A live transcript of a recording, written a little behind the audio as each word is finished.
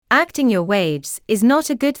Acting your wage is not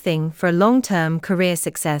a good thing for a long-term career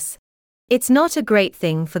success. It's not a great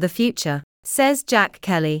thing for the future, says Jack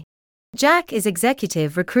Kelly. Jack is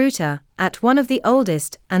executive recruiter at one of the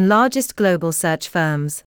oldest and largest global search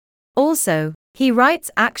firms. Also, he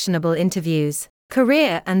writes actionable interviews,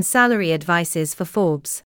 career and salary advices for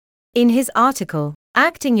Forbes. In his article,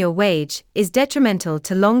 Acting Your Wage is Detrimental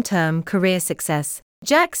to Long-Term Career Success,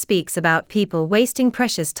 Jack speaks about people wasting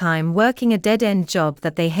precious time working a dead-end job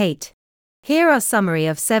that they hate. Here are a summary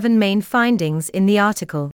of 7 main findings in the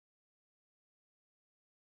article.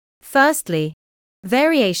 Firstly,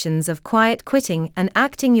 variations of quiet quitting and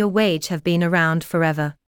acting your wage have been around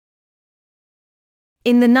forever.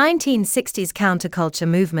 In the 1960s counterculture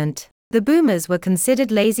movement, the boomers were considered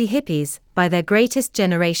lazy hippies by their greatest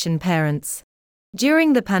generation parents.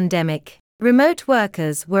 During the pandemic, remote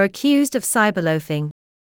workers were accused of cyberloafing.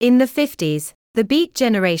 In the 50s, the Beat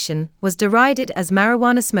Generation was derided as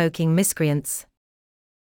marijuana-smoking miscreants.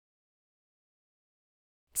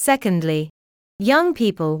 Secondly, young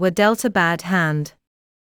people were dealt a bad hand.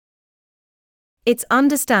 It's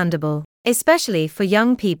understandable, especially for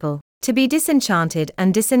young people, to be disenchanted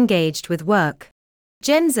and disengaged with work.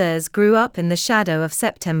 Gen Zers grew up in the shadow of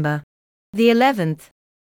September the 11th.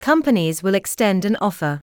 Companies will extend an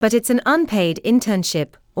offer, but it's an unpaid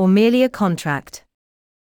internship or merely a contract.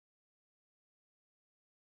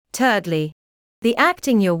 Thirdly, the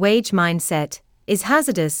acting your wage mindset is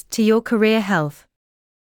hazardous to your career health.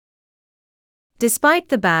 Despite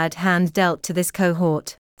the bad hand dealt to this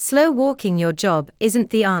cohort, slow walking your job isn't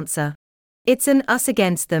the answer. It's an us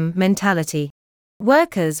against them mentality.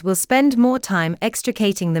 Workers will spend more time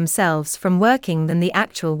extricating themselves from working than the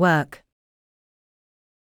actual work.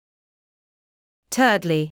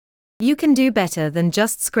 Thirdly, you can do better than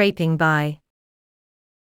just scraping by.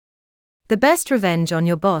 The best revenge on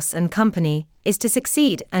your boss and company is to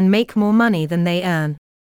succeed and make more money than they earn.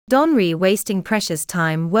 Don't be wasting precious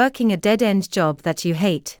time working a dead-end job that you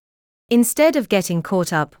hate. Instead of getting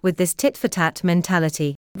caught up with this tit-for-tat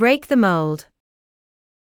mentality, break the mold.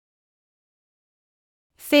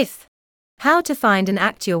 Fifth, how to find an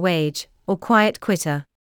act your wage or quiet quitter.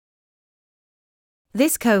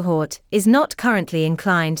 This cohort is not currently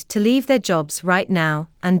inclined to leave their jobs right now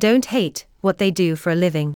and don't hate what they do for a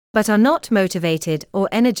living, but are not motivated or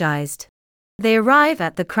energized. They arrive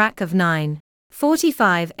at the crack of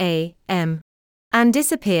 9:45 a.m. and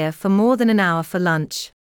disappear for more than an hour for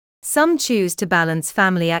lunch. Some choose to balance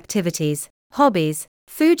family activities, hobbies,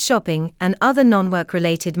 food shopping and other non-work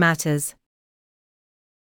related matters.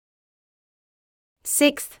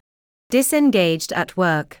 Sixth, disengaged at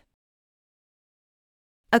work.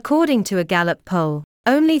 According to a Gallup poll,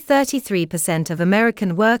 only 33% of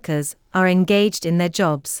American workers are engaged in their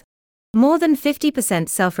jobs. More than 50%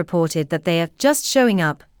 self-reported that they are just showing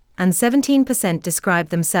up, and 17% describe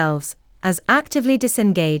themselves as actively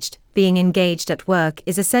disengaged. Being engaged at work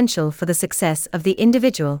is essential for the success of the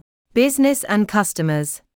individual, business and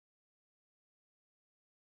customers.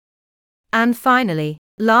 And finally,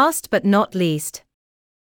 last but not least,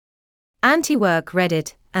 anti-work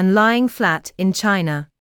Reddit and lying flat in China.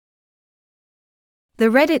 The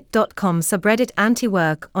Reddit.com subreddit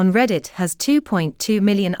anti-work on Reddit has 2.2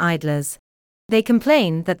 million idlers. They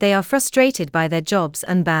complain that they are frustrated by their jobs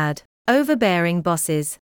and bad, overbearing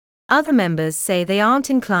bosses. Other members say they aren't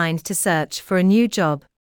inclined to search for a new job.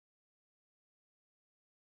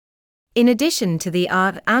 In addition to the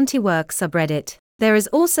anti-work subreddit, there is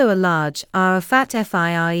also a large fat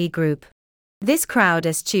FIRE group. This crowd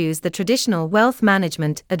eschews the traditional wealth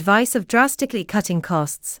management advice of drastically cutting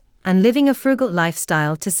costs and living a frugal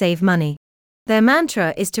lifestyle to save money. Their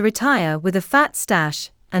mantra is to retire with a fat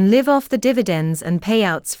stash and live off the dividends and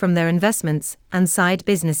payouts from their investments and side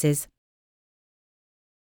businesses.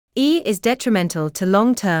 E is detrimental to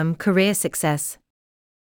long-term career success.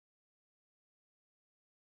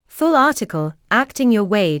 Full article, Acting Your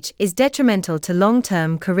Wage is Detrimental to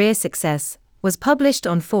Long-Term Career Success, was published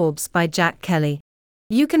on Forbes by Jack Kelly.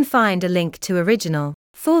 You can find a link to original,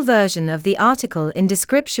 full version of the article in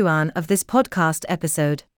description of this podcast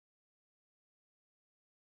episode.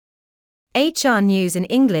 HR News in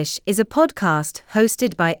English is a podcast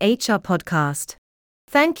hosted by HR Podcast.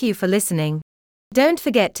 Thank you for listening. Don't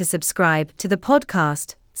forget to subscribe to the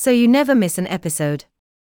podcast so you never miss an episode.